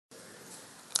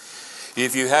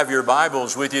If you have your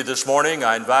Bibles with you this morning,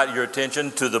 I invite your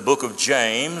attention to the book of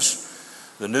James,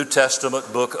 the New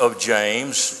Testament book of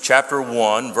James, chapter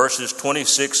 1, verses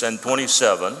 26 and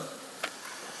 27.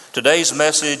 Today's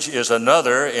message is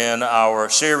another in our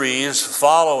series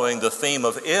following the theme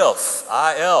of if.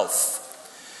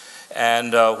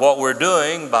 And what we're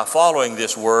doing by following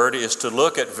this word is to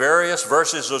look at various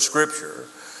verses of Scripture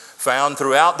found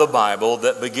throughout the Bible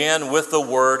that begin with the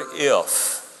word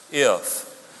if.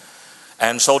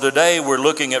 And so today we're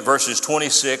looking at verses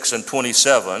 26 and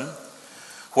 27,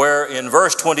 where in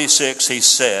verse 26 he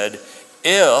said,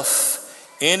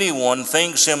 if anyone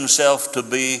thinks himself to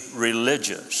be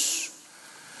religious.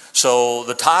 So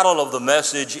the title of the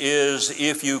message is,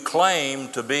 if you claim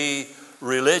to be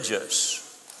religious.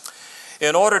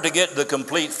 In order to get the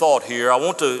complete thought here, I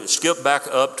want to skip back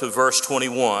up to verse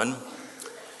 21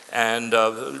 and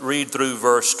read through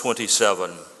verse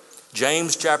 27.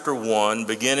 James chapter 1,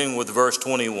 beginning with verse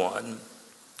 21.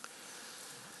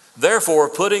 Therefore,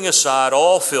 putting aside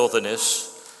all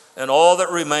filthiness and all that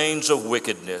remains of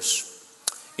wickedness,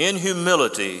 in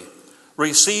humility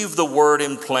receive the word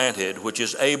implanted, which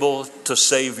is able to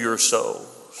save your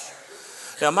souls.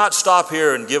 Now, I might stop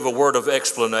here and give a word of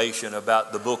explanation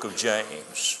about the book of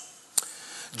James.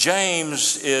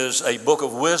 James is a book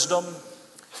of wisdom.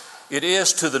 It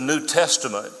is to the New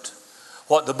Testament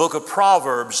what the book of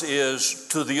Proverbs is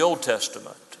to the Old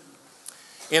Testament.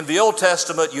 In the Old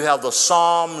Testament, you have the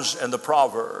Psalms and the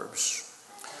Proverbs.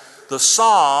 The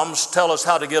Psalms tell us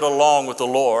how to get along with the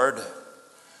Lord.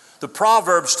 The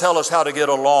Proverbs tell us how to get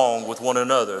along with one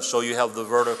another. So you have the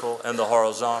vertical and the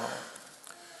horizontal.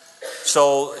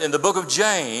 So in the book of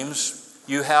James,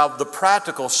 you have the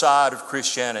practical side of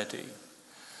Christianity.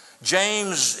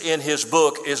 James, in his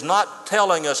book, is not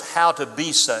telling us how to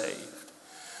be saved.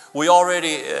 We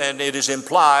already, and it is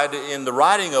implied in the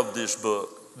writing of this book,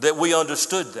 that we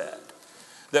understood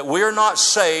that we're not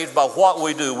saved by what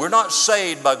we do. We're not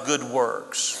saved by good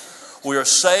works. We are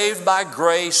saved by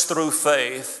grace through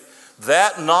faith,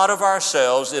 that not of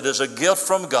ourselves. It is a gift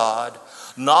from God,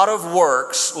 not of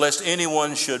works, lest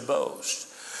anyone should boast.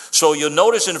 So you'll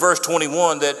notice in verse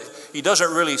 21 that he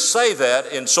doesn't really say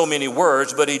that in so many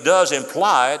words, but he does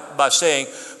imply it by saying,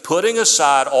 putting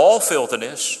aside all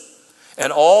filthiness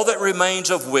and all that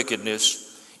remains of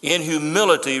wickedness, in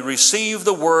humility receive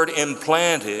the word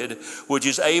implanted, which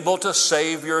is able to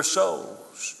save your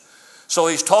souls. So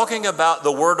he's talking about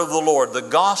the word of the Lord, the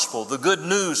gospel, the good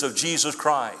news of Jesus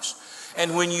Christ.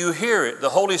 And when you hear it, the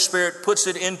Holy Spirit puts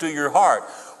it into your heart.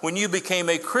 When you became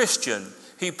a Christian,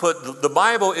 the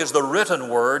Bible is the written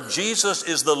word, Jesus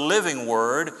is the living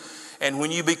word. And when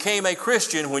you became a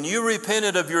Christian, when you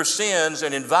repented of your sins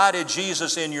and invited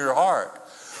Jesus in your heart,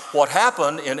 what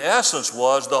happened in essence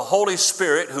was the Holy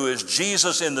Spirit, who is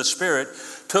Jesus in the Spirit,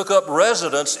 took up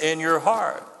residence in your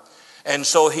heart. And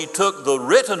so he took the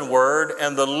written word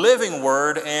and the living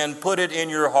word and put it in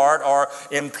your heart, or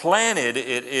implanted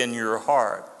it in your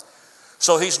heart.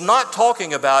 So he's not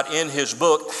talking about in his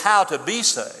book how to be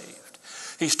saved.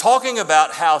 He's talking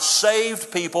about how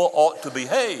saved people ought to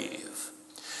behave,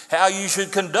 how you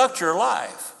should conduct your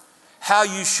life, how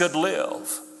you should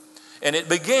live. And it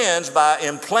begins by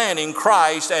implanting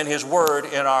Christ and his word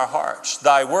in our hearts.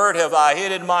 Thy word have I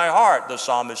hid in my heart, the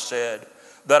psalmist said,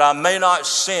 that I may not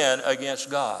sin against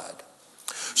God.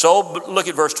 So look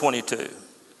at verse 22.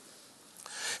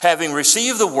 Having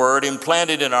received the word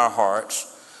implanted in our hearts,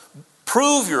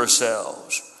 prove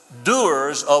yourselves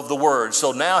doers of the word.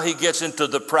 So now he gets into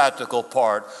the practical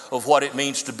part of what it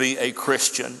means to be a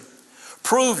Christian.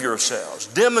 Prove yourselves,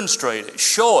 demonstrate it,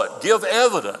 show it, give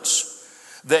evidence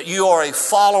that you are a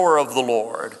follower of the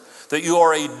Lord, that you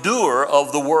are a doer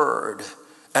of the word,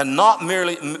 and not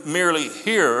merely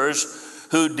hearers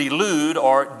who delude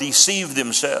or deceive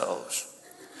themselves.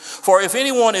 For if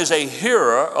anyone is a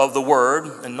hearer of the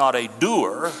word and not a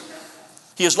doer,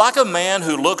 he is like a man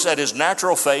who looks at his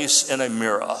natural face in a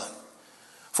mirror.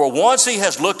 For once he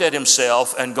has looked at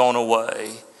himself and gone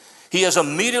away, he has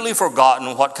immediately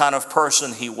forgotten what kind of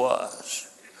person he was.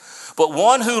 But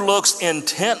one who looks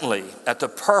intently at the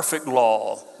perfect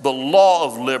law, the law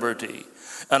of liberty,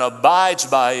 and abides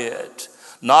by it,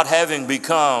 not having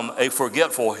become a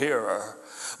forgetful hearer,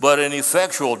 but an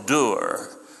effectual doer,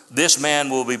 this man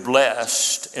will be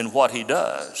blessed in what he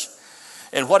does.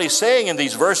 And what he's saying in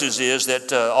these verses is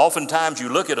that oftentimes you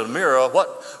look at a mirror.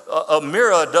 A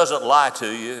mirror doesn't lie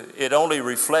to you. It only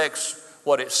reflects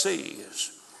what it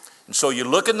sees. And so you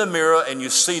look in the mirror and you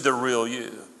see the real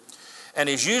you. And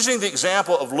he's using the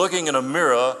example of looking in a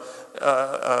mirror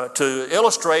to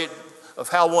illustrate of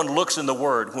how one looks in the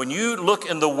Word. When you look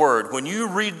in the Word, when you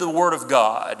read the Word of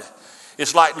God,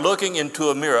 It's like looking into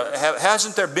a mirror.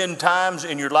 Hasn't there been times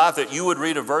in your life that you would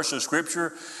read a verse of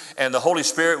Scripture and the Holy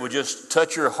Spirit would just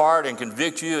touch your heart and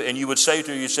convict you, and you would say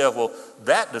to yourself, well,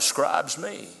 that describes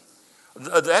me.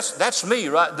 That's me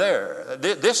right there.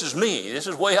 This is me. This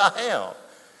is the way I am.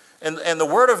 And the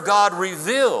Word of God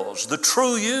reveals the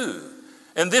true you.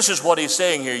 And this is what he's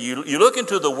saying here. You look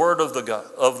into the Word of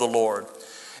the Lord,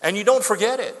 and you don't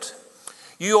forget it.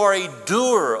 You are a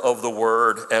doer of the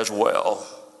Word as well.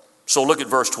 So look at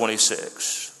verse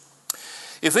 26.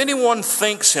 If anyone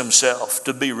thinks himself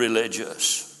to be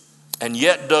religious and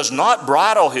yet does not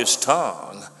bridle his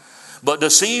tongue, but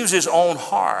deceives his own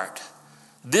heart,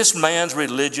 this man's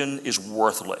religion is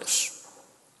worthless.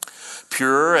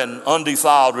 Pure and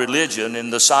undefiled religion in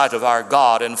the sight of our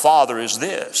God and Father is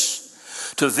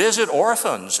this: to visit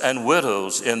orphans and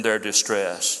widows in their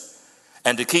distress,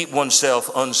 and to keep oneself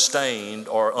unstained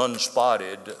or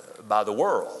unspotted by the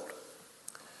world.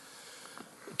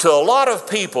 To a lot of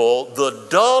people, the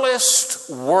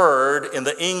dullest word in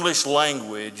the English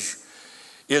language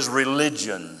is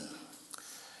religion.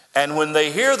 And when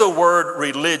they hear the word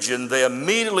religion, they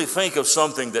immediately think of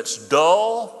something that's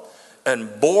dull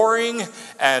and boring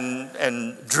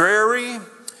and dreary.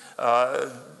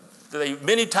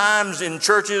 Many times in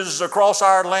churches across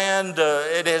our land,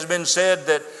 it has been said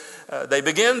that they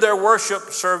begin their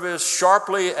worship service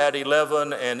sharply at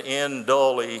 11 and end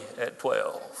dully at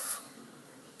 12.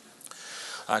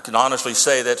 I can honestly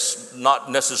say that's not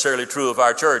necessarily true of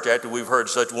our church after we've heard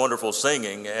such wonderful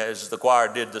singing as the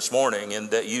choir did this morning,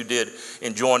 and that you did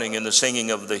in joining in the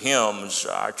singing of the hymns.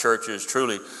 Our church is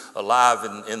truly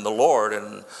alive in the Lord,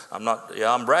 and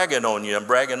I'm bragging on you. I'm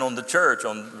bragging on the church.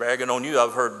 I'm bragging on you.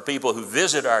 I've heard people who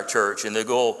visit our church and they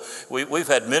go, we've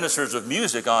had ministers of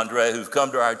music, Andre, who've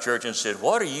come to our church and said,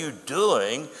 what are you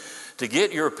doing to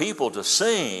get your people to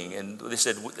sing? And they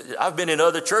said, I've been in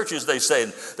other churches, they say,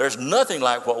 there's nothing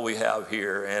like what we have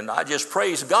here. And I just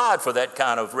praise God for that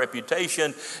kind of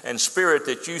reputation and spirit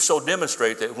that you so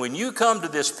demonstrate, that when you come to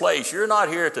this place, you're not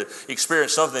here to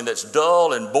experience something that's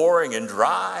dull and boring and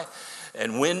dry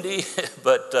and windy,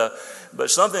 but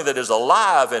something that is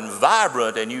alive and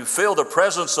vibrant, and you feel the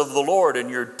presence of the Lord and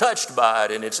you're touched by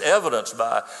it, and it's evidenced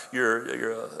by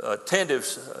your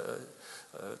attentive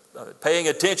paying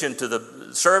attention to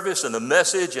the service and the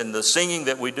message and the singing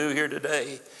that we do here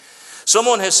today.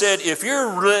 Someone has said, if your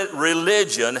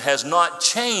religion has not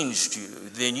changed you,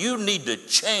 then you need to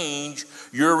change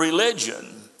your religion.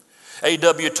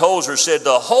 A.W. Tozer said,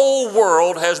 the whole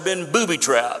world has been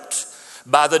booby-trapped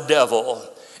by the devil,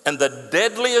 and the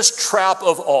deadliest trap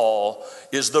of all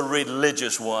is the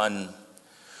religious one.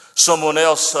 Someone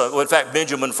else, in fact,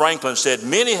 Benjamin Franklin said,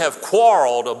 many have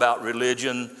quarreled about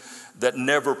religion that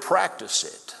never practice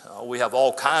it. We have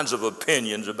all kinds of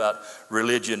opinions about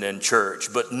religion and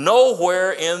church, but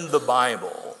nowhere in the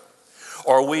Bible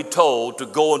are we told to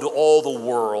go into all the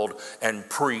world and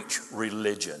preach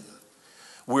religion.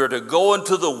 We're to go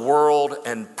into the world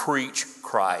and preach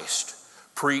Christ,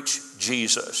 preach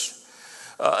Jesus.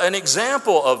 An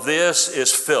example of this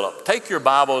is Philip. Take your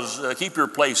Bibles, keep your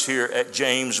place here at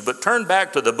James, but turn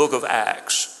back to the book of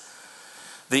Acts.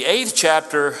 The 8th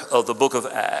chapter of the book of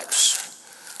Acts.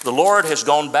 The Lord has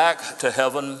gone back to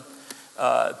heaven.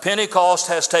 Pentecost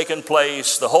has taken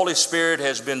place. The Holy Spirit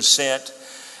has been sent.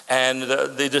 And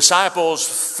the disciples,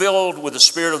 filled with the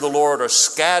Spirit of the Lord, are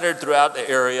scattered throughout the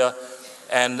area.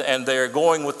 And they're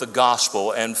going with the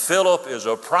gospel. And Philip is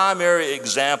a primary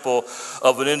example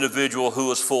of an individual who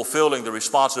is fulfilling the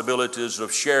responsibilities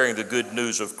of sharing the good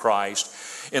news of Christ.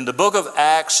 In the book of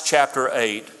Acts chapter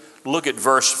 8, look at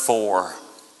verse 4.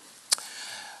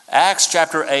 Acts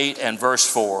chapter 8 and verse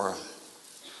 4.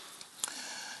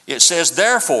 It says,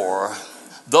 therefore,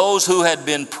 those who had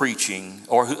been preaching,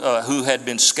 or who had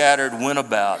been scattered, went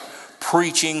about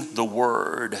preaching the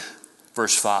word.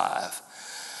 Verse 5.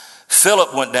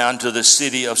 Philip went down to the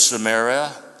city of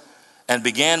Samaria and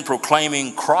began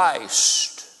proclaiming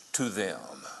Christ to them.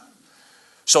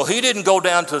 So he didn't go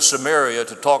down to Samaria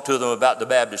to talk to them about the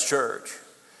Baptist church.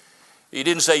 He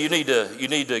didn't say you need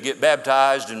to get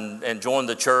baptized and join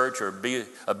the church, or be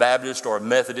a Baptist or a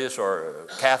Methodist or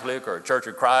a Catholic or a Church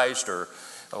of Christ or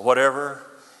whatever.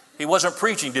 He wasn't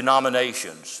preaching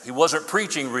denominations. He wasn't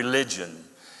preaching religion.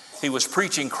 He was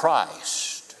preaching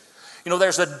Christ. You know,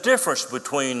 there's a difference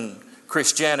between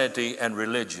Christianity and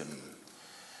religion.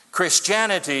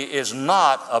 Christianity is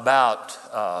not about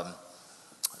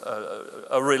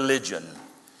a religion.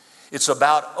 It's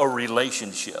about a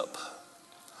relationship.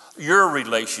 Your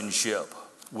relationship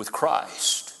with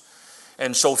Christ.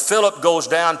 And so Philip goes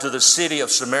down to the city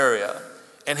of Samaria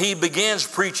and he begins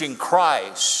preaching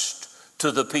Christ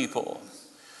to the people.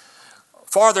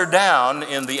 Farther down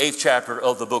in the 8th chapter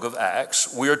of the book of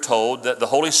Acts, we are told that the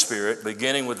Holy Spirit,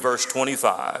 beginning with verse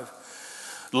 25,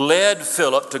 led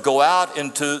Philip to go out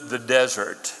into the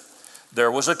desert. There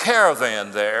was a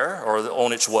caravan there, or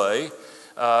on its way,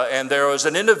 and there was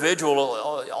an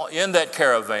individual in that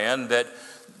caravan that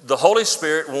the Holy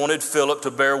Spirit wanted Philip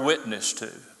to bear witness to.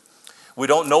 We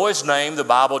don't know his name. The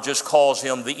Bible just calls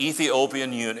him the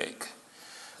Ethiopian eunuch.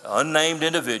 Unnamed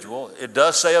individual. It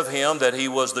does say of him that he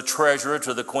was the treasurer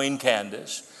to the Queen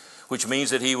Candace, which means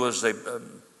that he was a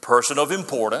person of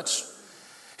importance.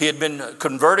 He had been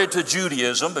converted to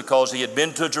Judaism because he had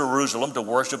been to Jerusalem to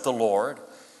worship the Lord,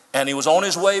 and he was on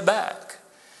his way back.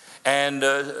 And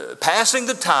passing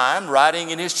the time,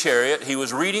 riding in his chariot, he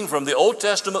was reading from the Old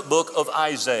Testament book of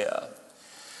Isaiah.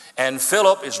 And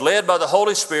Philip is led by the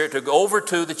Holy Spirit to go over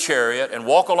to the chariot and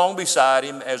walk along beside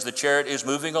him as the chariot is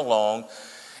moving along.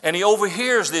 And he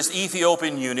overhears this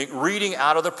Ethiopian eunuch reading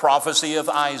out of the prophecy of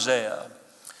Isaiah.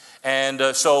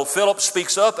 And so Philip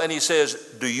speaks up and he says,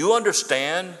 "Do you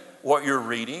understand what you're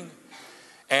reading?"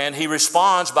 And he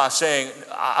responds by saying,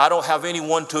 "I don't have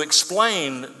anyone to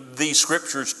explain these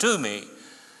scriptures to me."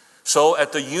 So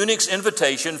at the eunuch's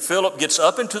invitation, Philip gets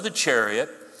up into the chariot,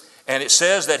 and it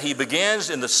says that he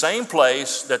begins in the same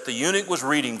place that the eunuch was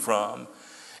reading from,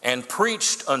 and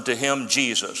preached unto him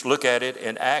Jesus. Look at it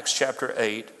in Acts chapter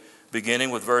 8,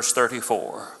 beginning with verse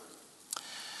 34.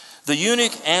 The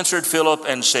eunuch answered Philip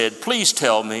and said, "Please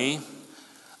tell me,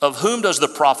 of whom does the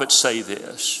prophet say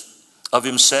this? Of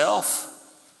himself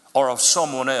or of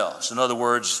someone else?" In other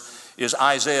words, is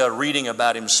Isaiah reading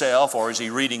about himself or is he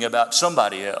reading about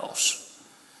somebody else?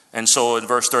 And so in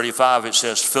verse 35 it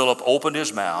says, Philip opened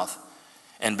his mouth,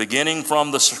 and beginning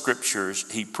from the scriptures,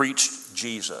 he preached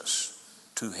Jesus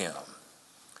to him.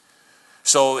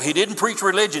 So he didn't preach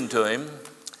religion to him.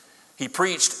 He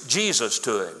preached Jesus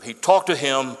to him. He talked to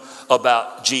him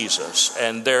about Jesus.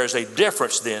 And there is a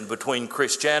difference then between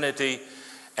Christianity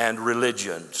and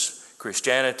religions.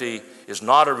 Christianity is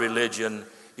not a religion.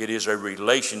 It is a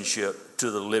relationship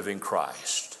to the living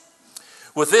Christ.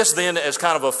 With this then as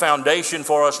kind of a foundation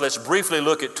for us, let's briefly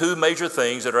look at two major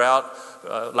things that are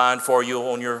outlined for you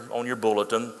on your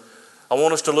bulletin. I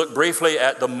want us to look briefly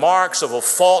at the marks of a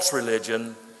false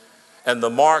religion and the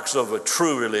marks of a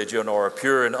true religion, or a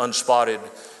pure and unspotted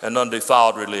and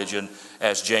undefiled religion,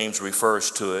 as James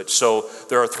refers to it. So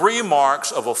there are three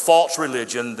marks of a false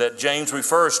religion that James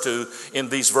refers to in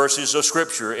these verses of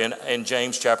Scripture in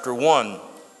James chapter 1.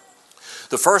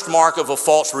 The first mark of a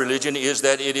false religion is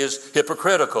that it is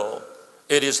hypocritical.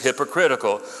 It is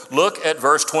hypocritical. Look at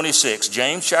verse 26,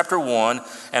 James chapter 1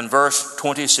 and verse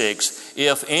 26.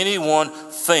 If anyone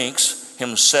thinks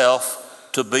himself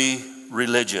to be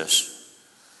religious.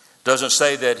 Doesn't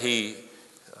say that he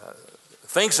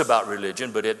thinks about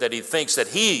religion, but that he thinks that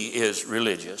he is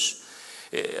religious.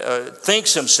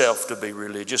 Thinks himself to be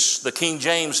religious. The King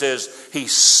James says he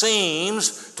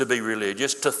seems to be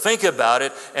religious. To think about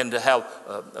it and to have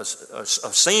a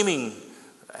seeming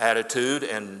attitude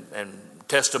and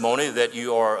testimony that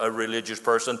you are a religious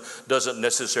person doesn't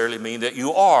necessarily mean that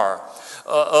you are.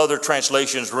 Other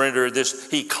translations render this,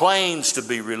 he claims to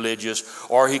be religious,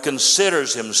 or he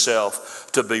considers himself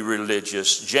to be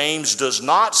religious. James does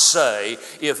not say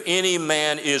if any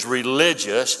man is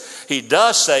religious. He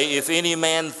does say if any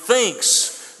man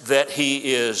thinks that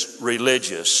he is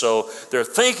religious. So they're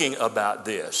thinking about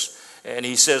this. And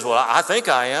he says, well, I think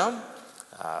I am.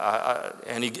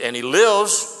 And he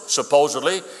lives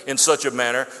supposedly in such a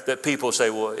manner that people say,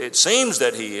 well, it seems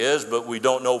that he is, but we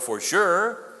don't know for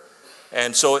sure.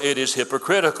 And so it is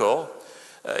hypocritical.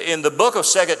 In the book of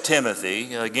 2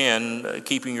 Timothy, again,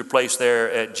 keeping your place there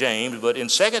at James, but in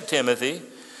 2 Timothy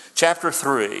chapter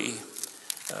 3,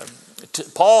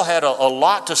 Paul had a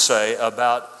lot to say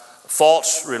about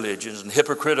false religions and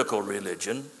hypocritical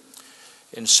religion.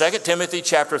 In 2 Timothy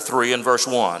chapter 3 and verse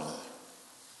 1.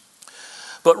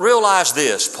 But realize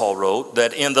this, Paul wrote,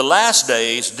 that in the last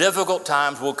days difficult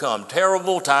times will come,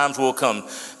 terrible times will come,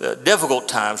 difficult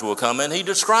times will come, and he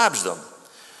describes them.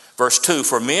 Verse 2,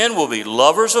 for men will be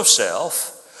lovers of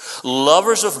self,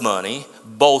 lovers of money,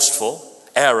 boastful,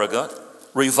 arrogant,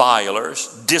 revilers,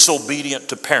 disobedient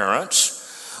to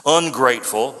parents,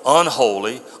 ungrateful,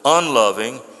 unholy,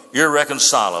 unloving,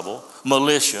 irreconcilable,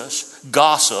 malicious,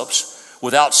 gossips,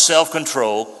 without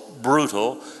self-control,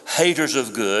 brutal, haters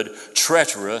of good,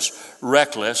 treacherous,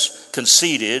 reckless,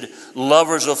 conceited,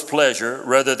 lovers of pleasure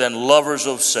rather than lovers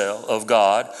of self, of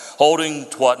God, holding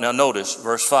to what? Now notice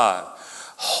verse 5.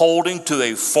 Holding to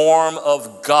a form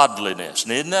of godliness.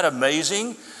 And isn't that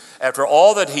amazing? after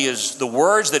all that the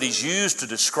words that he's used to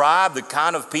describe the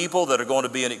kind of people that are going to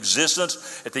be in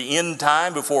existence at the end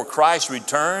time before Christ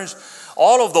returns,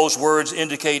 all of those words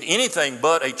indicate anything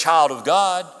but a child of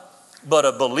God, but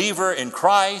a believer in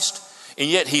Christ. And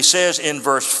yet he says in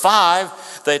verse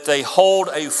 5 that they hold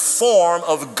a form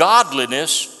of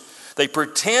godliness. They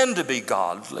pretend to be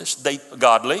godly.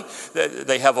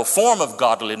 They have a form of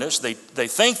godliness. They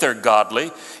think they're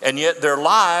godly, and yet their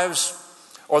lives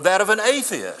are that of an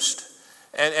atheist.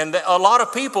 And a lot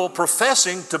of people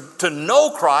professing to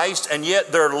know Christ, and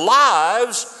yet their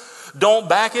lives don't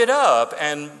back it up.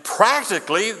 And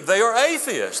practically they are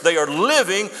atheists. They are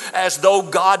living as though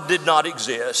God did not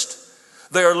exist.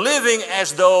 They are living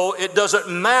as though it doesn't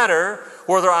matter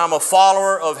whether I'm a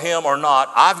follower of him or not.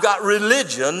 I've got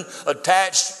religion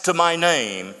attached to my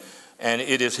name, and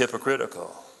it is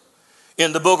hypocritical.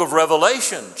 In the book of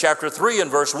Revelation, chapter 3 and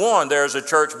verse 1, there's a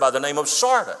church by the name of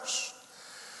Sardis.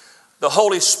 The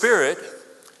Holy Spirit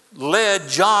led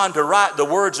John to write the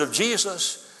words of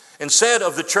Jesus and said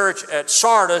of the church at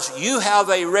Sardis, you have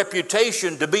a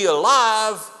reputation to be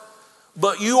alive,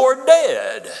 but you are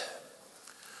dead.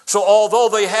 So although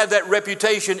they had that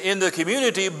reputation in the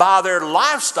community by their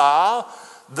lifestyle,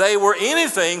 they were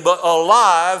anything but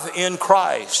alive in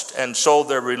Christ. And so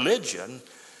their religion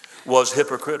was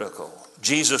hypocritical.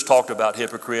 Jesus talked about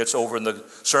hypocrites over in the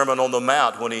Sermon on the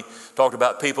Mount when he talked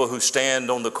about people who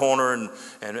stand on the corner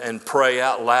and pray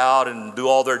out loud and do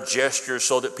all their gestures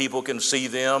so that people can see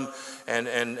them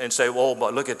and say, well,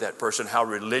 but look at that person, how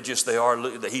religious they are.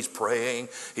 Look, he's praying,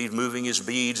 he's moving his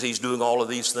beads, he's doing all of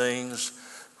these things,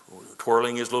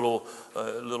 twirling his little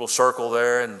circle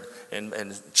there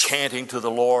and chanting to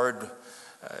the Lord.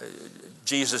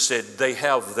 Jesus said they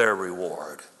have their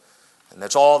reward. And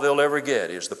that's all they'll ever get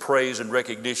is the praise and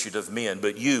recognition of men.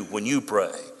 But you, when you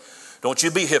pray, don't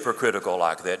you be hypocritical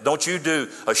like that. Don't you do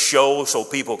a show so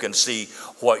people can see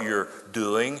what you're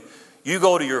doing. You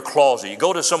go to your closet. You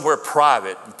go to somewhere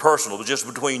private and personal, just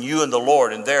between you and the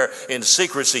Lord. And there in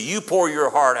secrecy, you pour your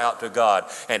heart out to God.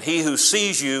 And he who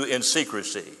sees you in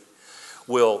secrecy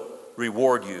will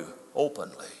reward you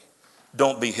openly.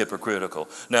 Don't be hypocritical.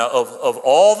 Now, of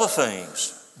all the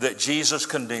things that Jesus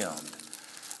condemned,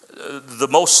 the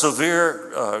most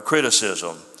severe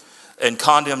criticism and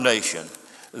condemnation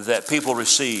that people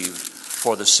received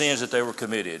for the sins that they were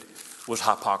committed was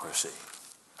hypocrisy.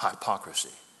 Hypocrisy.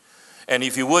 And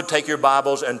if you would, take your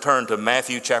Bibles and turn to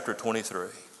Matthew chapter 23.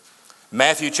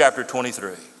 Matthew chapter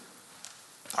 23.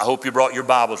 I hope you brought your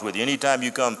Bibles with you. Anytime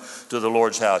you come to the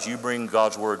Lord's house, you bring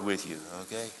God's Word with you,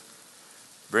 okay?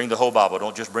 Bring the whole Bible.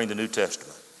 Don't just bring the New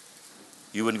Testament.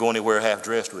 You wouldn't go anywhere half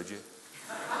dressed, would you?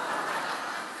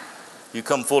 You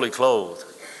come fully clothed,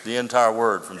 the entire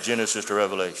Word from Genesis to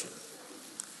Revelation.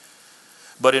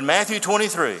 But in Matthew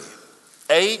 23,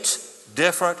 8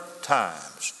 different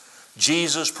times,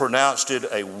 Jesus pronounced it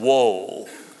a woe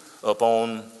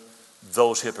upon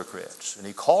those hypocrites. And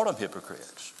he called them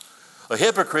hypocrites. A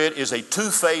hypocrite is a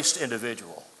two-faced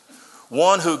individual,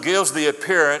 one who gives the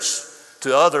appearance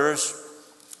to others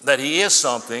that he is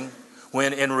something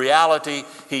when in reality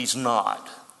he's not.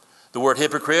 The word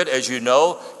hypocrite, as you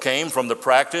know, came from the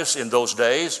practice in those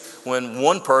days when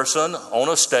one person on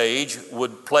a stage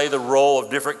would play the role of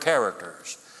different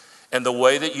characters. And the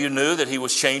way that you knew that he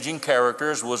was changing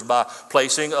characters was by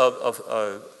placing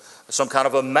some kind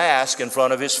of a mask in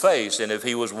front of his face. And if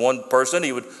he was one person,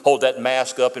 he would hold that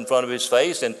mask up in front of his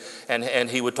face and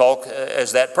he would talk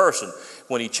as that person.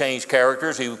 When he changed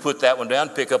characters, he would put that one down,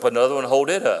 pick up another one, hold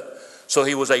it up. So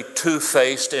he was a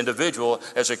two-faced individual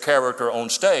as a character on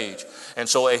stage. And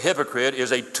so a hypocrite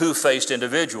is a two-faced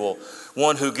individual,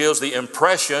 one who gives the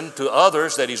impression to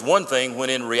others that he's one thing when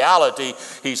in reality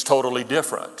he's totally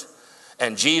different.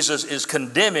 And Jesus is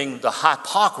condemning the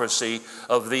hypocrisy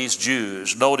of these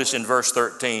Jews. Notice in verse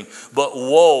 13, but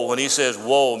woe, when he says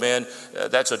woe, man,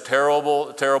 that's a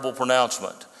terrible, terrible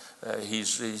pronouncement.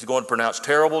 He's going to pronounce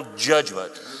terrible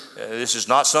judgment. This is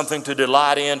not something to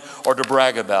delight in or to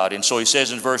brag about. And so he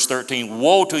says in verse 13,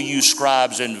 woe to you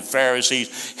scribes and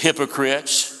Pharisees,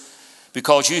 hypocrites,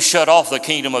 because you shut off the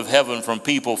kingdom of heaven from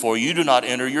people, for you do not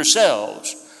enter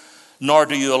yourselves, nor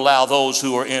do you allow those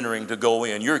who are entering to go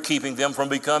in. You're keeping them from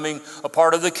becoming a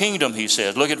part of the kingdom, he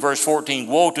says. Look at verse 14.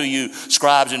 Woe to you,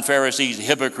 scribes and Pharisees,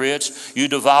 hypocrites. You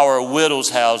devour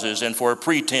widows' houses, and for a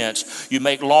pretense you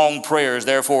make long prayers.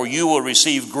 Therefore you will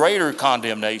receive greater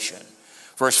condemnation.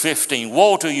 Verse 15,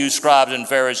 woe to you, scribes and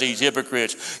Pharisees,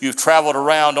 hypocrites. You've traveled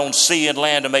around on sea and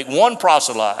land to make one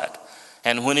proselyte.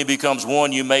 And when he becomes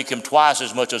one, you make him twice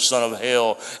as much a son of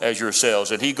hell as yourselves.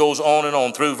 And he goes on and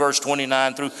on through verse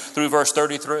 29 through verse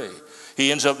 33.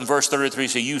 He ends up in verse 33,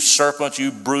 saying, you serpents,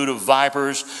 you brood of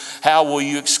vipers, how will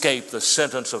you escape the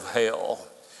sentence of hell?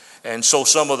 And so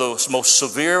some of the most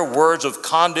severe words of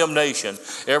condemnation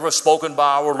ever spoken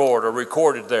by our Lord are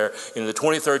recorded there in the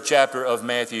 23rd chapter of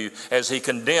Matthew as he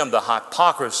condemned the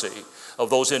hypocrisy of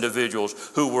those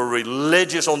individuals who were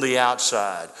religious on the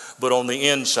outside, but on the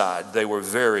inside they were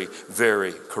very,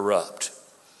 very corrupt.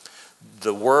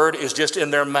 The word is just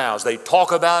in their mouths. They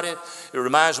talk about it. It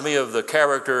reminds me of the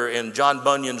character in John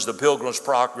Bunyan's The Pilgrim's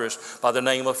Progress by the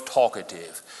name of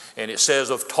Talkative. And it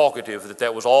says of Talkative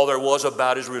that was all there was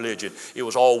about his religion. It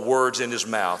was all words in his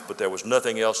mouth, but there was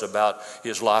nothing else about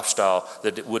his lifestyle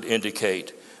that would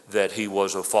indicate that he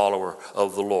was a follower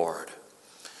of the Lord.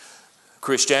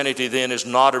 Christianity then is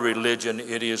not a religion,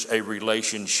 it is a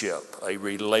relationship, a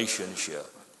relationship.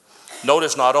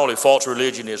 Notice not only false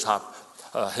religion is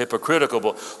hypocritical,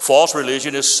 but false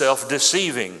religion is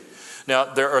self-deceiving. Now,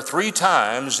 there are 3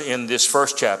 times in this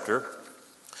first chapter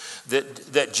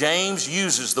that James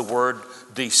uses the word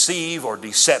deceive or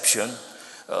deception.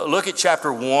 Look at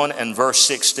chapter 1 and verse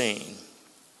 16.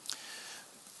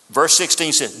 Verse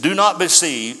 16 says, do not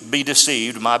be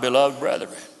deceived, my beloved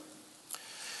brethren.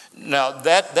 Now,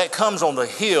 that comes on the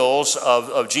heels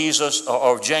of Jesus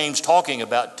or James talking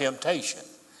about temptation.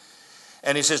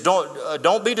 And he says,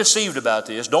 don't be deceived about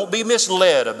this. Don't be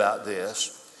misled about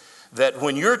this. That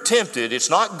when you're tempted, it's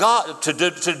not God to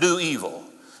do evil.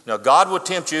 Now, God will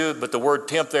tempt you, but the word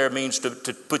tempt there means to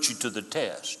put you to the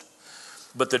test.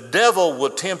 But the devil will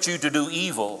tempt you to do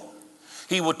evil.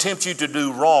 He will tempt you to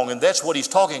do wrong. And that's what he's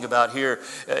talking about here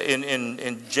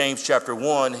in James chapter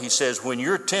 1. He says, when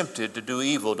you're tempted to do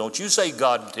evil, don't you say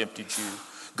God tempted you.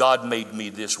 God made me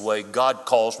this way. God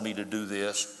caused me to do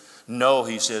this. No,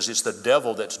 he says, it's the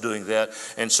devil that's doing that.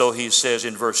 And so he says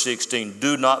in verse 16,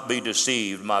 do not be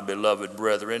deceived, my beloved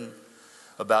brethren,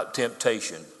 about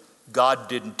temptation. God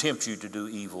didn't tempt you to do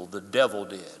evil. The devil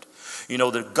did. You know,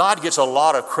 that God gets a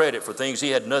lot of credit for things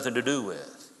he had nothing to do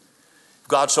with.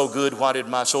 God's so good, why did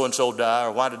my so-and-so die?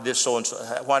 Or why did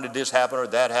this happen or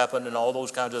that happen and all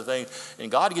those kinds of things?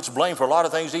 And God gets blamed for a lot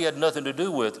of things he had nothing to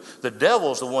do with. The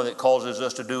devil's the one that causes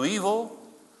us to do evil.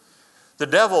 The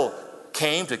devil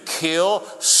came to kill,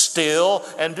 steal,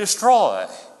 and destroy.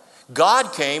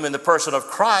 God came in the person of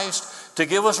Christ to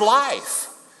give us life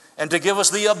and to give us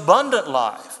the abundant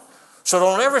life. So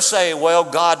don't ever say, well,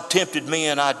 God tempted me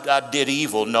and I did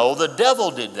evil. No, the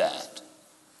devil did that.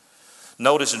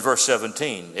 Notice in verse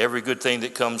 17, every good thing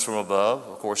that comes from above,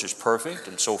 of course, is perfect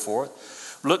and so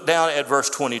forth. Look down at verse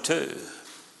 22.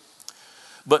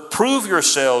 But prove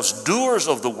yourselves doers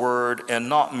of the word and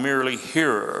not merely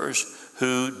hearers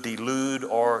who delude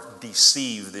or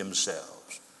deceive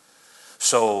themselves.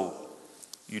 So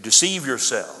you deceive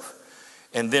yourself.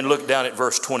 And then look down at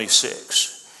verse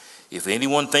 26. If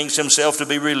anyone thinks himself to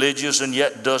be religious and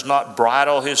yet does not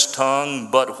bridle his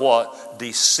tongue, but what?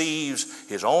 Deceives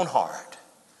his own heart.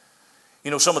 You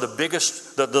know, some of the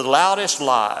biggest, the loudest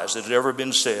lies that have ever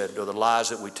been said are the lies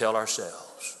that we tell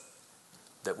ourselves.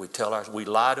 We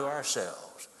lie to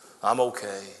ourselves. I'm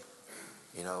okay.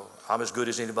 You know, I'm as good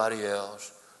as anybody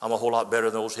else. I'm a whole lot better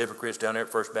than those hypocrites down there at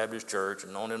First Baptist Church,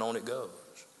 and on it goes.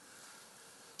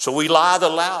 So we lie the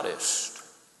loudest.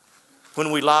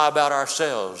 When we lie about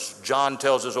ourselves, John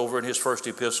tells us over in his first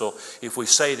epistle, if we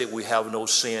say that we have no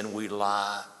sin, we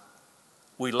lie.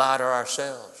 We lie to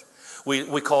ourselves.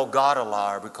 We call God a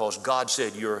liar because God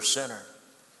said you're a sinner.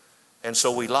 And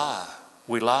so we lie.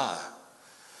 We lie.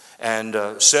 And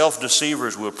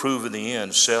self-deceivers will prove in the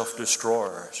end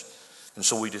self-destroyers. And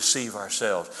so we deceive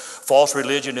ourselves. False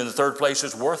religion in the third place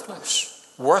is worthless.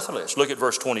 Worthless. Look at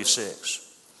verse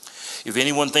 26. If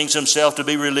anyone thinks himself to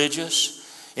be religious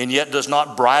and yet does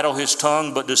not bridle his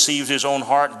tongue but deceives his own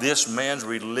heart, this man's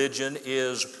religion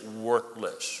is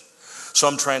worthless.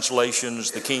 Some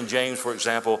translations, the King James, for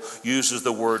example, uses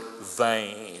the word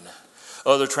vain.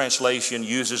 Other translation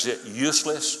uses it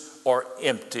useless or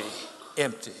empty.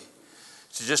 Empty.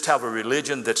 To just have a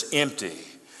religion that's empty.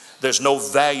 There's no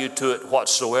value to it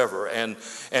whatsoever. And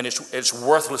it's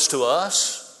worthless to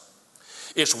us.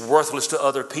 It's worthless to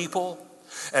other people.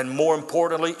 And more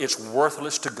importantly, it's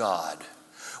worthless to God.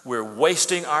 We're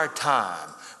wasting our time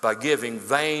by giving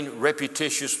vain,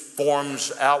 repetitious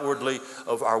forms outwardly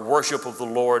of our worship of the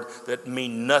Lord that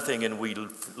mean nothing, and we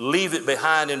leave it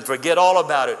behind and forget all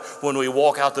about it when we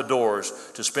walk out the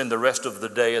doors to spend the rest of the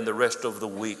day and the rest of the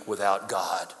week without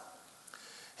God.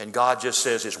 And God just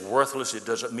says it's worthless. It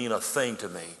doesn't mean a thing to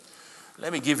me.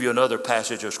 Let me give you another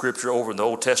passage of Scripture over in the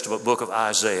Old Testament book of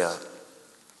Isaiah.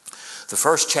 The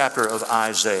first chapter of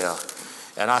Isaiah.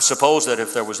 And I suppose that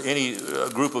if there was any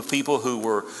group of people who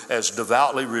were as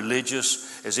devoutly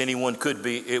religious as anyone could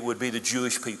be, it would be the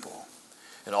Jewish people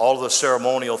and all of the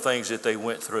ceremonial things that they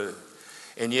went through.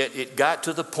 And yet it got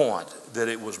to the point that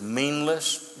it was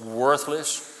meaningless,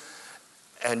 worthless,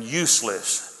 and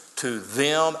useless to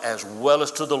them as well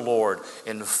as to the Lord.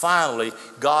 And finally,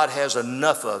 God has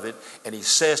enough of it, and he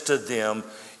says to them,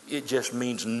 it just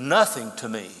means nothing to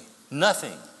me.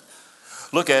 Nothing.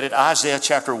 Look at it, Isaiah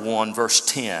chapter 1, verse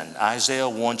 10. Isaiah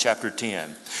 1, chapter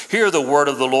 10. Hear the word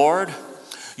of the Lord,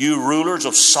 you rulers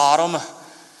of Sodom.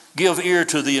 Give ear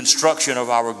to the instruction of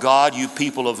our God, you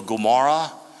people of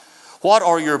Gomorrah. What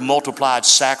are your multiplied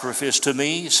sacrifices to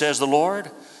me, says the Lord?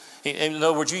 In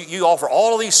other words, you offer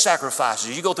all of these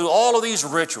sacrifices. You go through all of these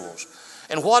rituals.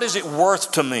 And what is it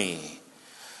worth to me?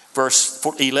 Verse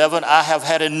 11, I have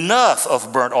had enough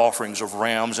of burnt offerings of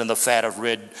rams and the fat of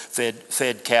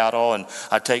fed cattle, and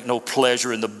I take no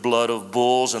pleasure in the blood of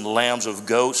bulls and lambs of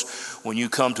goats. When you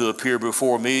come to appear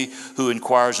before me, who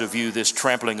inquires of you this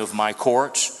trampling of my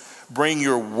courts? Bring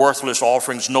your worthless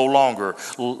offerings no longer.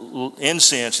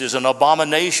 Incense is an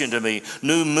abomination to me.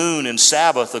 New moon and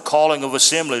Sabbath, the calling of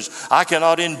assemblies. I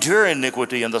cannot endure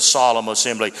iniquity in the solemn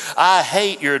assembly. I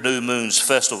hate your new moons,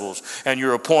 festivals, and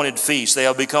your appointed feasts. They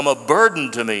have become a burden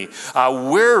to me. I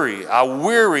weary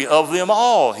of them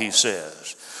all, he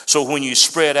says. So when you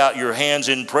spread out your hands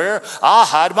in prayer, I'll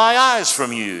hide my eyes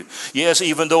from you. Yes,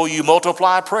 even though you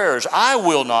multiply prayers, I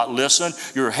will not listen.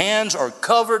 Your hands are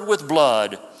covered with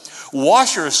blood.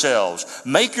 Wash yourselves,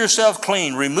 make yourself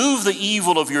clean, remove the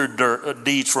evil of your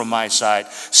deeds from my sight.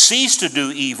 Cease to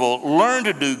do evil, learn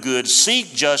to do good,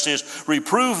 seek justice,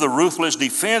 reprove the ruthless,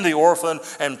 defend the orphan,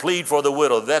 and plead for the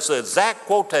widow. That's the exact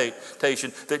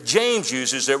quotation that James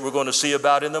uses that we're going to see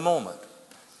about in a moment.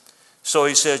 So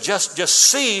he says, just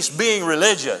cease being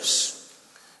religious.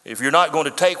 If you're not going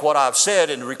to take what I've said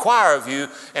and require of you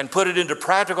and put it into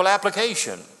practical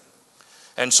application.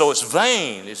 And so it's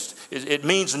vain. It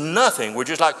means nothing. We're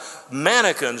just like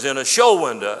mannequins in a show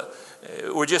window.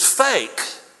 We're just fake,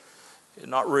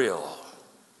 not real.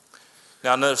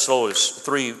 Now notice those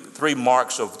three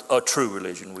marks of a true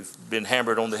religion. We've been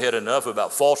hammered on the head enough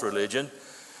about false religion.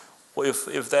 Well,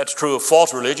 if that's true of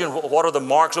false religion, what are the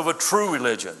marks of a true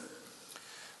religion?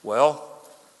 Well,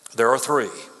 there are three.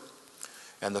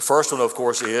 And the first one, of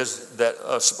course, is that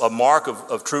a mark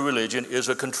of true religion is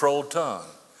a controlled tongue.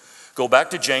 Go back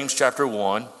to James chapter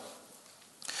 1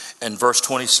 and verse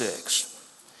 26.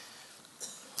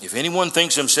 If anyone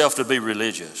thinks himself to be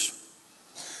religious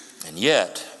and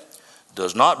yet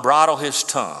does not bridle his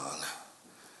tongue,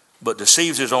 but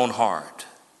deceives his own heart,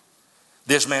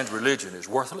 this man's religion is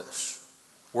worthless.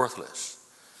 Worthless.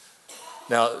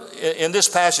 Now, in this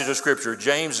passage of Scripture,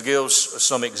 James gives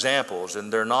some examples,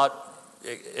 and they're not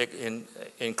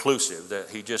inclusive. That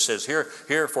he just says, here,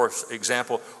 for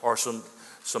example, are some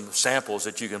samples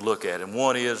that you can look at. And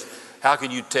one is, how can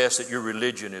you test that your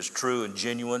religion is true and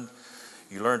genuine?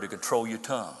 You learn to control your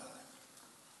tongue.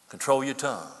 Control your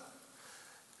tongue.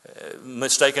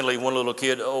 Mistakenly, one little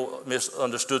kid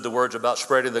misunderstood the words about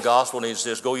spreading the gospel, and he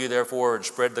says, go ye therefore and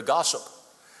spread the gossip.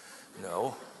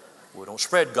 No, we don't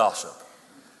spread gossip.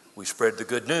 We spread the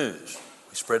good news.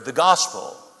 We spread the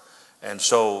gospel. And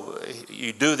so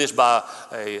you do this by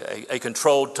a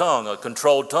controlled tongue. A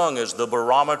controlled tongue is the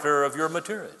barometer of your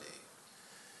maturity.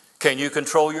 Can you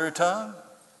control your tongue?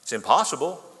 It's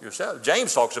impossible yourself.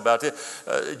 James talks about this.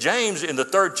 James, in the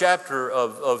 3rd chapter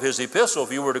of his epistle,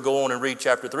 if you were to go on and read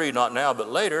chapter 3, not now but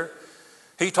later,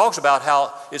 he talks about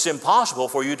how it's impossible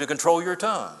for you to control your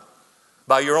tongue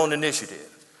by your own initiative.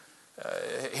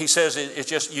 He says it's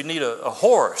just you need a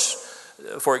horse,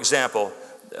 for example,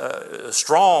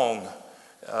 strong,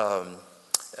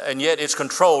 and yet it's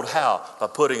controlled how? By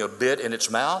putting a bit in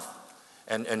its mouth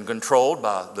and controlled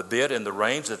by the bit and the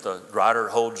reins that the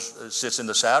rider sits in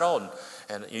the saddle.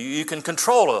 And you can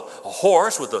control a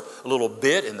horse with a little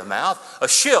bit in the mouth. A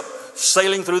ship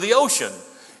sailing through the ocean,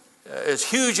 as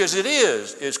huge as it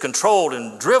is controlled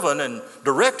and driven and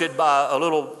directed by a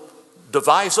little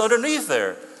device underneath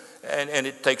there. And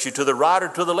it takes you to the right or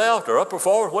to the left or up or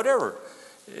forward, whatever.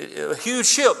 A huge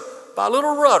ship by a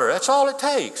little rudder. That's all it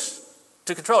takes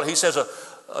to control it. He says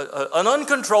an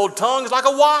uncontrolled tongue is like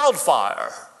a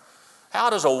wildfire. How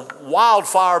does a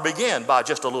wildfire begin? By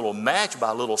just a little match,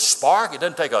 by a little spark. It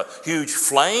doesn't take a huge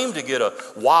flame to get a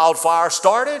wildfire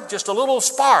started. Just a little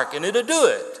spark and it'll do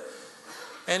it.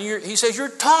 And he says your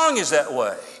tongue is that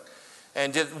way.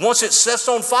 And once it sets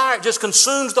on fire, it just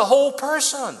consumes the whole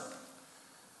person.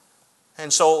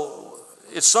 And so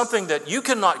it's something that you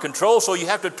cannot control, so you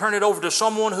have to turn it over to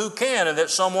someone who can, and that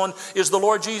someone is the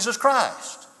Lord Jesus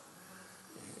Christ.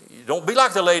 Don't be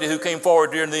like the lady who came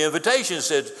forward during the invitation and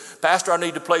said, Pastor, I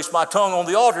need to place my tongue on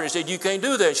the altar. And he said, you can't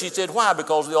do that. She said, why?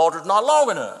 Because the altar's not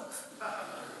long enough.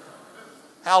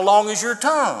 How long is your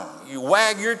tongue? You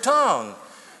wag your tongue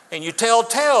and you tell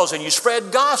tales and you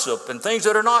spread gossip and things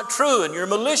that are not true, and you're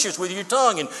malicious with your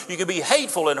tongue, and you can be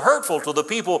hateful and hurtful to the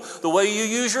people the way you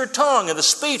use your tongue and the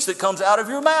speech that comes out of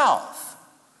your mouth.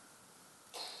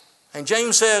 And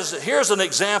James says, here's an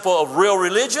example of real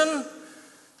religion,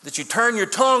 that you turn your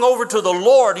tongue over to the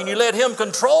Lord and you let Him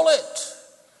control it.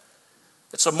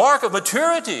 It's a mark of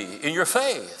maturity in your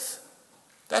faith.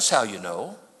 That's how you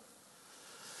know.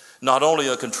 Not only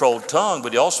a controlled tongue,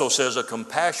 but he also says a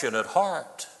compassionate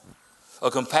heart. A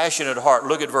compassionate heart.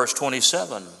 Look at verse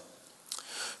 27.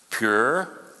 Pure,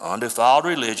 undefiled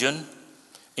religion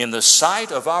in the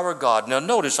sight of our God. Now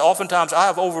notice, oftentimes I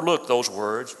have overlooked those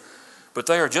words, but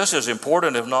they are just as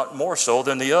important, if not more so,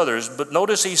 than the others. But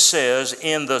notice he says,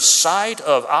 in the sight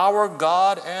of our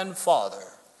God and Father.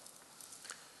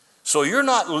 So you're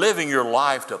not living your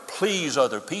life to please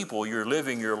other people. You're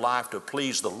living your life to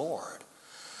please the Lord.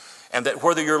 And that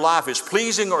whether your life is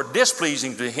pleasing or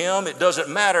displeasing to Him, it doesn't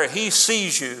matter. He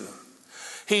sees you.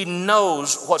 He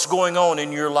knows what's going on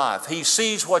in your life. He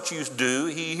sees what you do.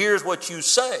 He hears what you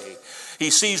say. He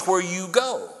sees where you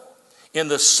go. In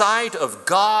the sight of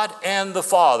God and the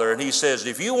Father. And he says,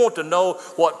 if you want to know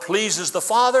what pleases the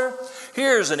Father,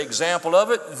 here's an example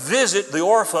of it. Visit the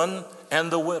orphan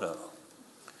and the widow.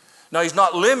 Now, he's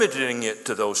not limiting it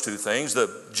to those two things.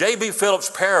 The J.B. Phillips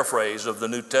paraphrase of the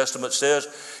New Testament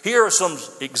says, here are some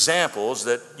examples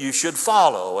that you should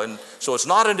follow. And so it's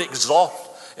not an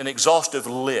exhaustive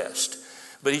list,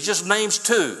 but he just names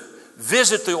two.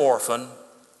 Visit the orphan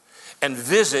and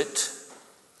visit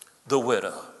the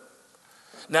widow.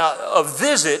 Now, a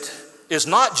visit is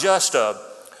not just a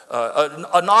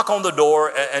knock on the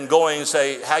door and going and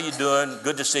say, how you doing?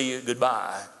 Good to see you.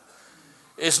 Goodbye.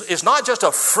 It's not just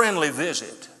a friendly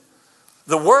visit.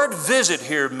 The word visit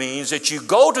here means that you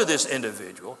go to this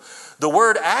individual. The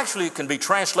word actually can be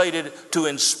translated to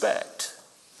inspect.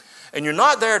 And you're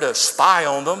not there to spy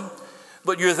on them,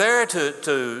 but you're there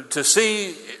to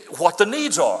see what the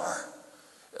needs are.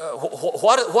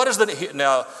 What is the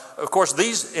now? Of course,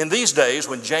 in these days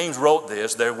when James wrote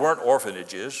this, there weren't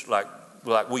orphanages like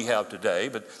we have today,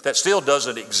 but that still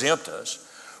doesn't exempt us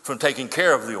from taking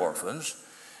care of the orphans.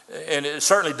 And it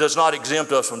certainly does not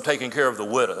exempt us from taking care of the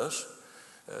widows.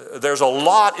 There's a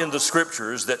lot in the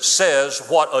scriptures that says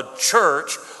what a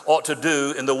church ought to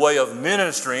do in the way of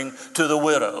ministering to the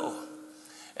widow.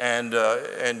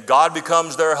 And God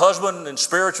becomes their husband in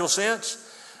spiritual sense.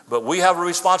 But we have a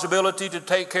responsibility to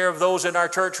take care of those in our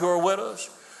church who are widows.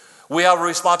 We have a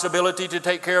responsibility to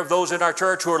take care of those in our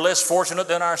church who are less fortunate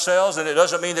than ourselves. And it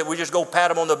doesn't mean that we just go pat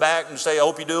them on the back and say, I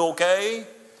hope you do okay.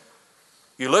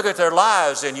 You look at their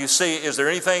lives and you see, is there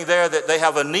anything there that they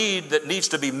have a need that needs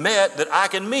to be met that I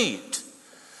can meet?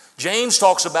 James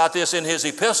talks about this in his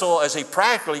epistle as he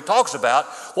practically talks about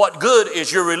what good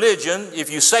is your religion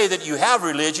if you say that you have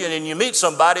religion and you meet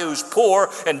somebody who's poor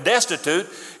and destitute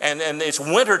and it's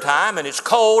wintertime and it's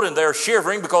cold and they're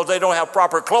shivering because they don't have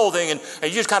proper clothing and you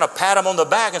just kind of pat them on the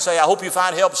back and say, I hope you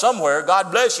find help somewhere.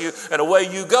 God bless you. And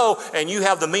away you go and you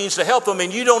have the means to help them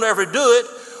and you don't ever do it.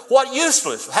 What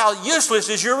useless? How useless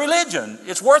is your religion?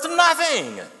 It's worth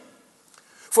nothing.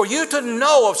 For you to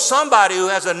know of somebody who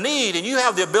has a need and you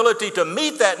have the ability to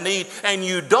meet that need and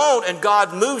you don't, and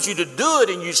God moves you to do it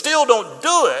and you still don't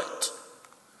do it,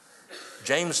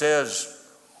 James says,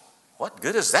 what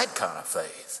good is that kind of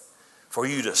faith? For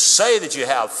you to say that you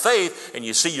have faith and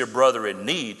you see your brother in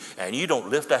need and you don't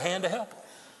lift a hand to help him.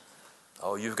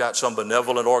 Oh, you've got some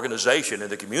benevolent organization in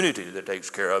the community that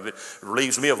takes care of it. It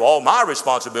relieves me of all my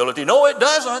responsibility. No, it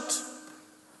doesn't.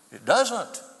 It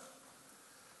doesn't.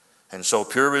 And so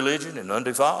pure religion and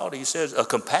undefiled, he says, a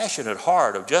compassionate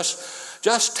heart of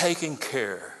just taking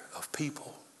care of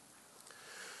people.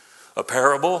 A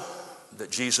parable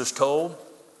that Jesus told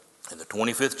in the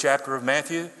 25th chapter of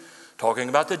Matthew, talking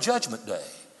about the judgment day.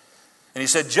 And he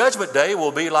said, judgment day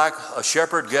will be like a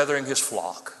shepherd gathering his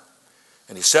flock.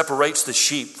 And he separates the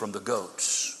sheep from the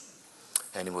goats.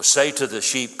 And he will say to the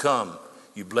sheep, come,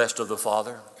 you blessed of the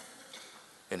Father,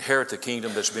 inherit the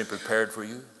kingdom that's been prepared for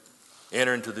you.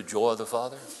 Enter into the joy of the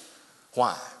Father.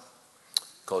 Why?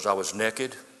 Because I was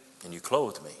naked and you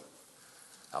clothed me.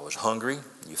 I was hungry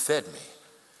and you fed me.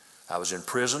 I was in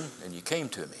prison and you came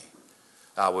to me.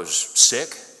 I was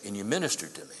sick and you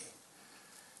ministered to me.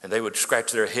 And they would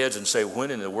scratch their heads and say,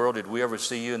 when in the world did we ever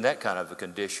see you in that kind of a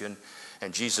condition?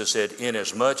 And Jesus said,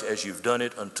 inasmuch as you've done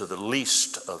it unto the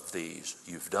least of these,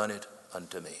 you've done it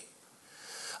unto me.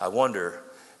 I wonder,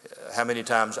 How many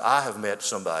times I have met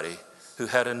somebody who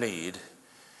had a need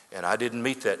and I didn't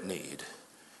meet that need.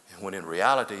 And when in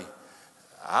reality,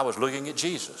 I was looking at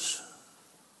Jesus.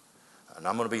 And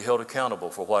I'm going to be held accountable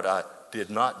for what I did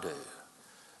not do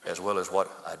as well as what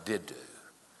I did do.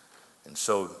 And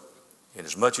so,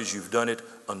 inasmuch as you've done it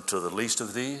unto the least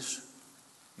of these,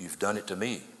 you've done it to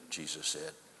me, Jesus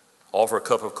said. Offer a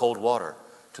cup of cold water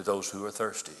to those who are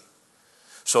thirsty.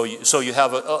 So you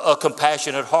have a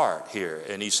compassionate heart here.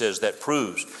 And he says that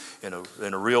proves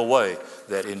in a real way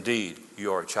that indeed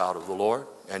you are a child of the Lord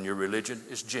and your religion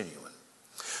is genuine.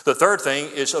 The third thing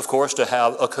is, of course, to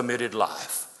have a committed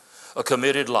life. A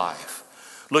committed life.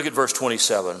 Look at verse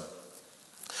 27.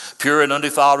 Pure and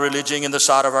undefiled religion in the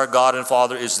sight of our God and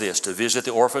Father is this, to visit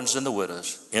the orphans and the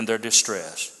widows in their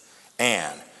distress,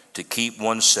 and to keep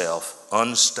oneself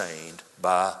unstained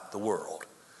by the world.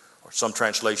 Or some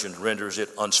translation renders it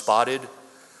unspotted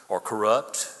or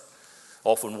corrupt.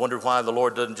 Often wonder why the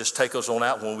Lord doesn't just take us on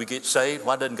out when we get saved.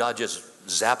 Why doesn't God just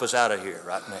zap us out of here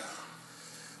right now?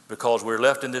 Because we're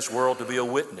left in this world to be a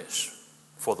witness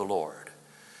for the Lord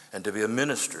and to be a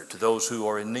minister to those who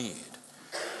are in need.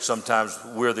 Sometimes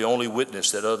we're the only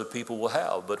witness that other people will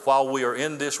have. But while we are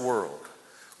in this world,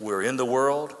 we're in the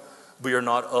world, we are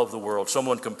not of the world.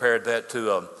 Someone compared that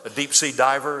to a deep sea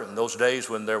diver in those days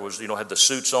when there was, had the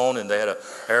suits on and they had an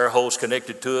air hose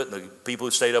connected to it, and the people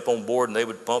who stayed up on board and they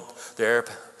would pump the air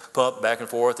pump back and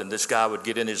forth, and this guy would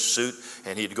get in his suit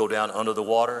and he'd go down under the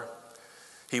water.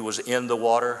 He was in the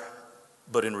water,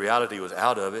 but in reality he was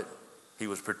out of it. He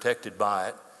was protected by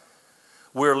it.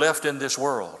 We're left in this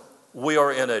world. We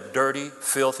are in a dirty,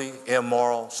 filthy,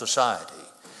 immoral society.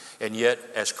 And yet,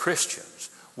 as Christians,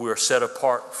 we are set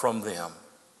apart from them.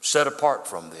 Set apart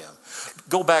from them.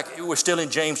 Go back, we're still in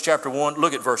James chapter 1.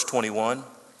 Look at verse 21.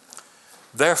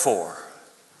 Therefore,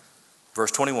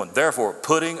 verse 21, therefore,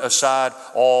 putting aside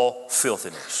all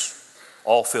filthiness.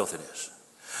 All filthiness.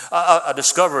 I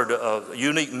discovered a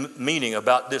unique meaning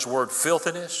about this word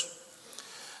filthiness.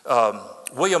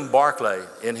 William Barclay,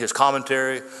 in his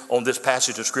commentary on this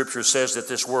passage of Scripture, says that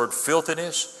this word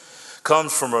filthiness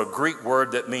comes from a Greek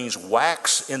word that means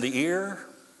wax in the ear.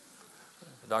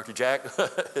 Dr. Jack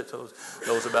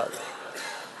knows about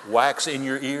wax in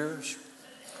your ears.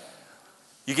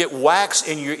 You get wax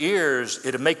in your ears,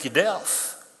 it'll make you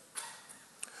deaf,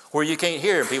 where you can't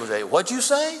hear. And people say, "What'd you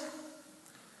say?"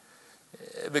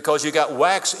 Because you got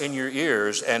wax in your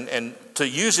ears, and to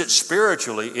use it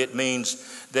spiritually, it means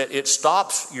that it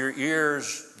stops your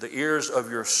ears, the ears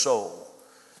of your soul,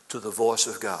 to the voice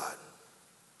of God.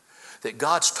 That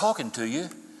God's talking to you,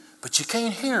 but you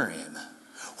can't hear Him.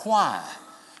 Why?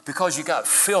 Because you got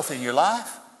filth in your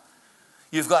life.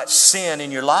 You've got sin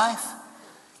in your life.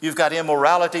 You've got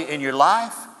immorality in your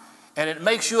life. And it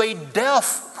makes you a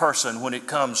deaf person when it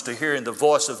comes to hearing the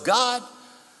voice of God.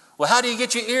 Well, how do you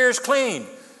get your ears clean?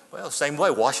 Well, same way,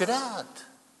 wash it out.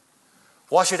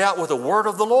 Wash it out with the word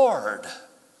of the Lord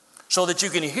so that you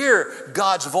can hear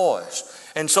God's voice.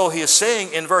 And so he is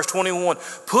saying in verse 21,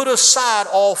 put aside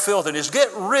all filthiness. Get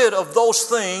rid of those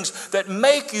things that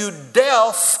make you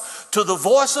deaf to the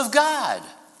voice of God.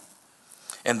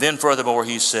 And then furthermore,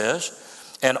 he says,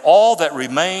 and all that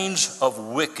remains of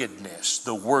wickedness.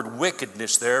 The word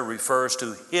wickedness there refers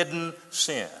to hidden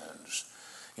sins.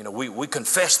 We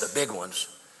confess the big ones,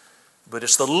 but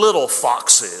it's the little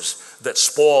foxes that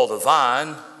spoil the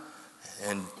vine.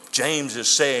 And James is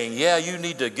saying, yeah, you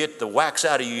need to get the wax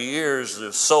out of your ears,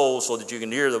 the soul, so that you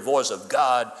can hear the voice of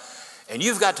God. And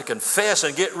you've got to confess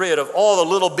and get rid of all the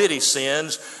little bitty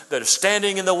sins that are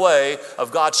standing in the way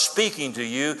of God speaking to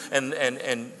you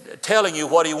and telling you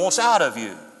what He wants out of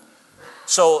you.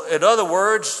 So, in other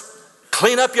words,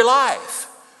 clean up your life.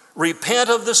 Repent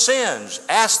of the sins.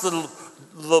 Ask the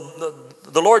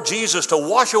Lord Jesus to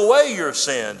wash away your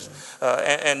sins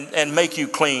and make you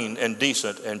clean and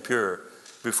decent and pure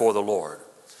before the Lord.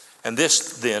 And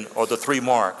this then are the three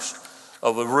marks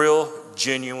of a real,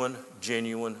 genuine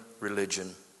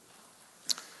religion.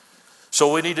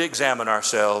 So we need to examine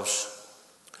ourselves.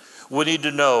 We need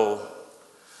to know.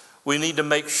 We need to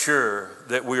make sure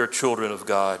that we are children of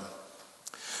God.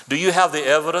 Do you have the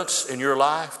evidence in your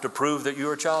life to prove that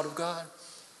you're a child of God?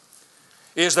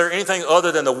 Is there anything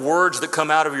other than the words that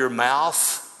come out of your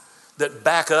mouth that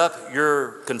back up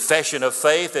your confession of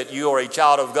faith that you are a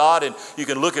child of God, and you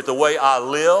can look at the way I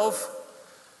live?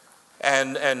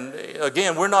 And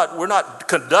again, we're not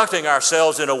conducting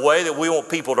ourselves in a way that we want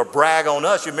people to brag on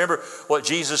us. You remember what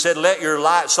Jesus said, let your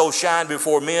light so shine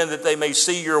before men that they may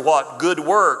see your what? Good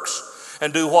works.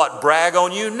 And do what? Brag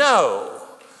on you? No.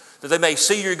 That they may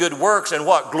see your good works and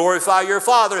what? Glorify your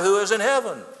Father who is in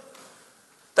heaven.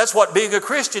 That's what being a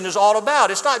Christian is all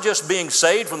about. It's not just being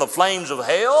saved from the flames of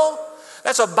hell.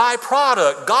 That's a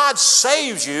byproduct. God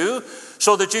saves you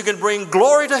so that you can bring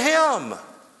glory to Him.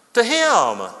 To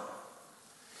Him.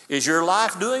 Is your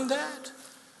life doing that?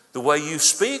 The way you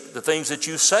speak, the things that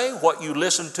you say, what you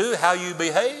listen to, how you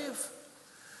behave?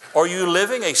 Are you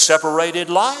living a separated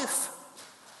life?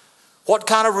 What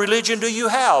kind of religion do you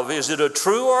have? Is it a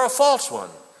true or a false one?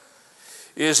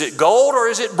 Is it gold or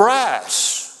is it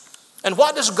brass? And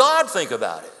what does God think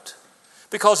about it?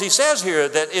 Because He says here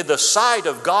that in the sight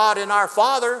of God and our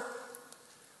Father,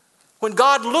 when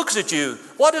God looks at you,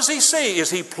 what does He see?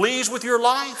 Is He pleased with your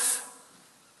life?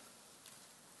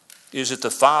 Is it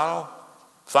the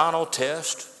final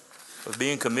test of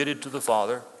being committed to the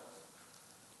Father,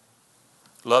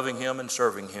 loving Him and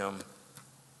serving Him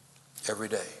every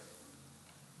day?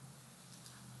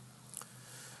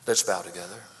 Let's bow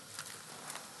together.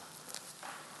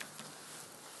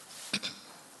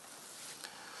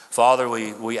 Father,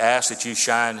 we ask that you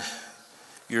shine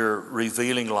your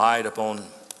revealing light upon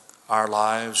our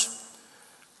lives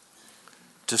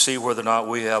to see whether or not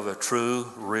we have a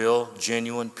true, real,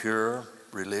 genuine, pure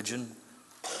religion.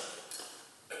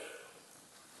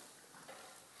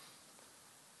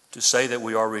 To say that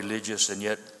we are religious and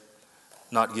yet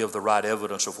not give the right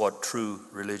evidence of what true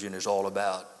religion is all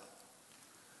about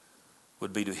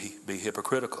would be to be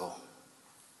hypocritical.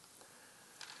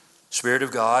 Spirit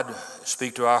of God,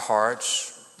 speak to our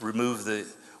hearts, remove the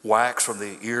wax from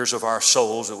the ears of our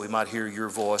souls that we might hear your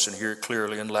voice and hear it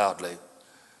clearly and loudly.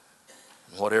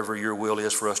 And whatever your will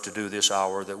is for us to do this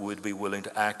hour, that we'd be willing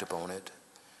to act upon it,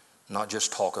 not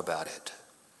just talk about it,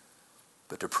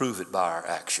 but to prove it by our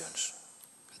actions,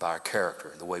 by our character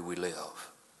and the way we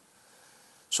live.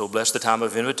 So bless the time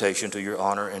of invitation to your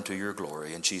honor and to your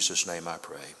glory. In Jesus' name I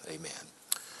pray. Amen.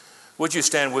 Would you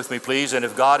stand with me, please? And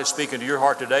if God is speaking to your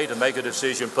heart today to make a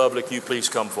decision public, you please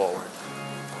come forward.